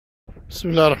بسم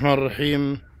الله الرحمن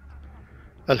الرحيم.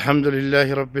 الحمد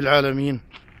لله رب العالمين،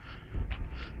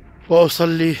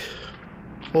 وأصلي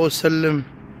وأسلم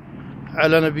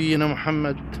على نبينا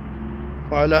محمد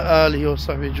وعلى آله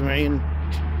وصحبه أجمعين.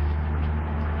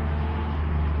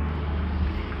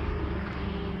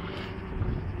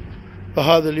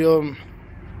 وهذا اليوم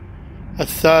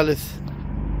الثالث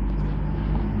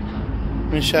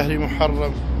من شهر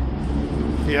محرم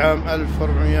في عام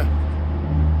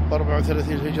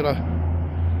 1434 الهجرة،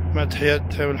 مع تحيات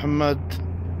دحيم الحماد.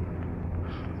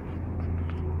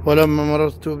 ولما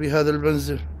مررت بهذا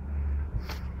المنزل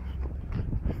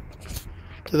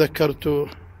تذكرت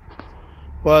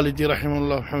والدي رحمه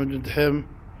الله محمد بن دحيم،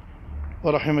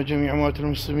 ورحم جميع أموات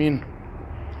المسلمين.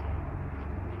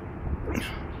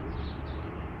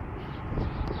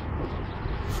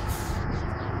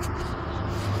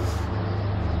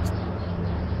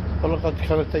 ولقد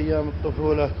كانت أيام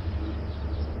الطفولة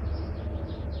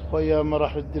وأيام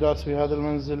مراحل الدراسة في هذا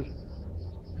المنزل،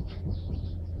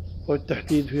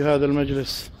 والتحديد في هذا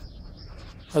المجلس.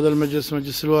 هذا المجلس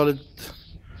مجلس الوالد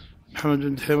محمد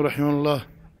بن دحيم رحمه الله،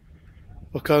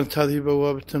 وكانت هذه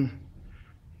بوابة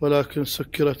ولكن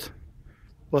سكرت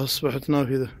وأصبحت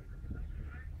نافذة،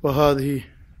 وهذه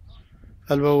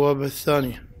البوابة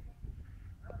الثانية.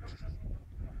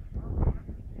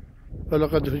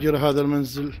 ولقد هجر هذا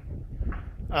المنزل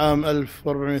عام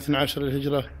 1412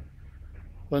 للهجرة،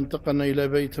 وانتقلنا إلى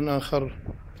بيت آخر.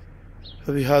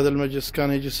 ففي هذا المجلس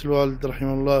كان يجلس الوالد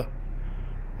رحمه الله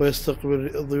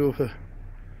ويستقبل ضيوفه.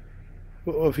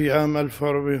 وفي عام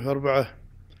 1404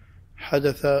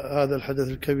 حدث هذا الحدث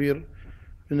الكبير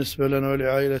بالنسبة لنا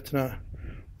ولعائلتنا،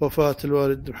 وفاة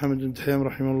الوالد محمد بن دحيم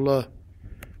رحمه الله،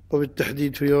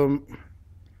 وبالتحديد في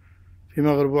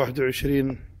مغرب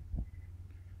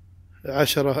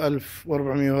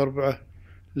 21/10/1404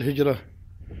 الهجرة.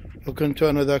 وكنت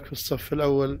أنا ذاك في الصف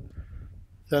الأول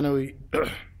ثانوي.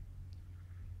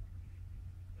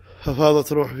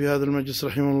 ففاضت روح في هذا المجلس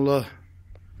رحمه الله،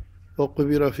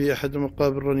 وقبر في أحد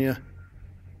مقابر رنية،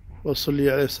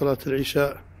 وصلي عليه صلاة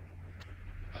العشاء.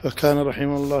 فكان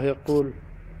رحمه الله يقول،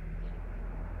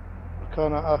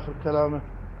 كان آخر كلامه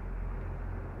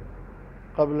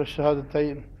قبل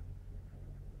الشهادتين: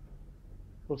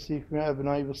 أوصيكم يا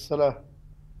أبنائي بالصلاة،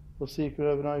 أوصيكم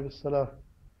يا أبنائي بالصلاة.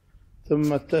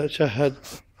 ثم تشهد،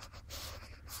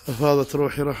 ففاضت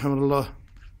روحي رحمه الله.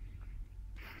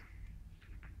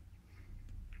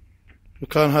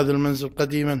 وكان هذا المنزل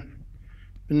قديما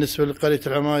بالنسبة لقرية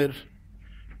العماير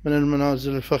من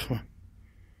المنازل الفخمة،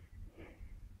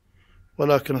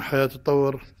 ولكن الحياة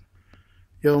تطور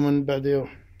يوما بعد يوم.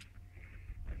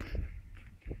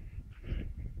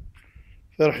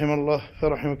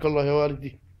 فرحمك الله يا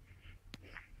والدي،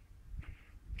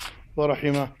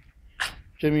 ورحم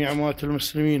جميع أموات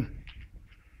المسلمين.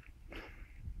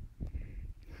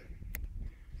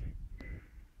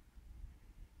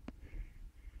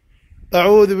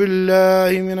 أعوذ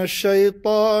بالله من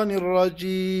الشيطان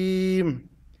الرجيم.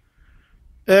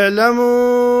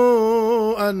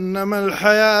 اعلموا أنما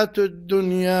الحياة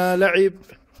الدنيا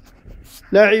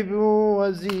لعب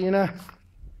وزينة،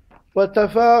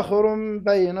 وتفاخر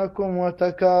بينكم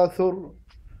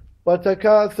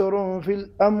وتكاثر في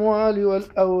الأموال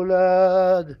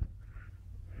والأولاد،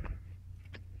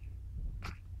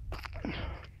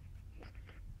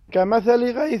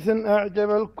 كمثل غيث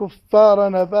أعجب الكفار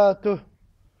نباته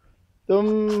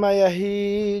ثم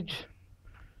يهيج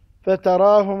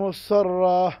فتراه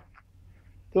مصفرا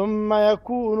ثم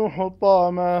يكون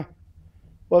حطاما،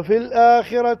 وفي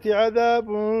الآخرة عذاب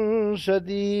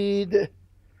شديد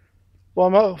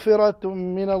ومغفرة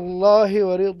من الله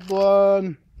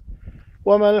ورضوان،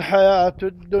 وما الحياة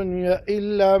الدنيا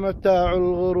إلا متاع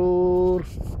الغرور.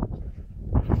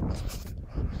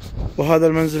 وهذا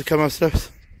المنزل كما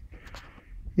أسلفت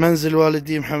منزل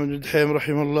والدي محمد بن دحيم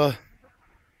رحمه الله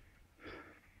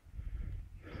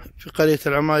في قرية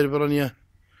العماير برنية.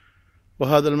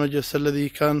 وهذا المجلس الذي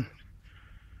كان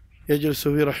يجلس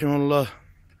فيه رحمه الله،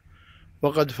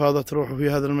 وقد فاضت روحه في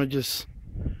هذا المجلس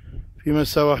في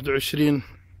مساء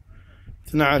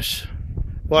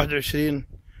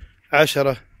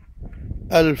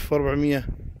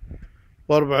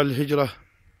 21/10/1404 للهجرة.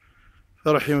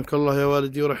 فرحمك الله يا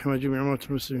والدي، ورحم جميع أموات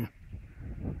المسلمين.